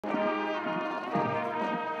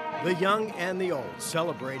The young and the old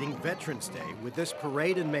celebrating Veterans Day with this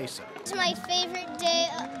parade in Mesa. It's my favorite day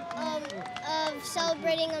of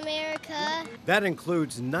celebrating America. That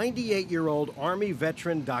includes 98-year-old Army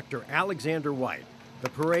veteran Dr. Alexander White,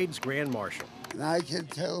 the parade's Grand Marshal. And I can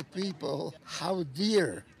tell people how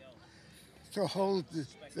dear to hold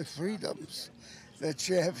the freedoms that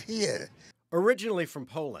you have here. Originally from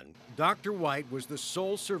Poland, Dr. White was the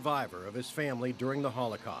sole survivor of his family during the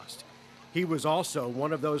Holocaust. He was also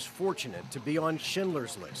one of those fortunate to be on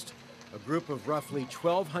Schindler's List, a group of roughly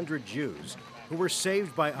 1,200 Jews who were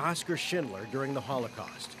saved by Oskar Schindler during the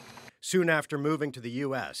Holocaust. Soon after moving to the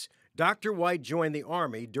U.S., Dr. White joined the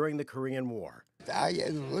Army during the Korean War. I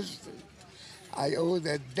enlisted. I owe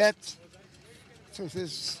a debt to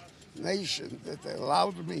this nation that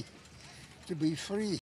allowed me to be free.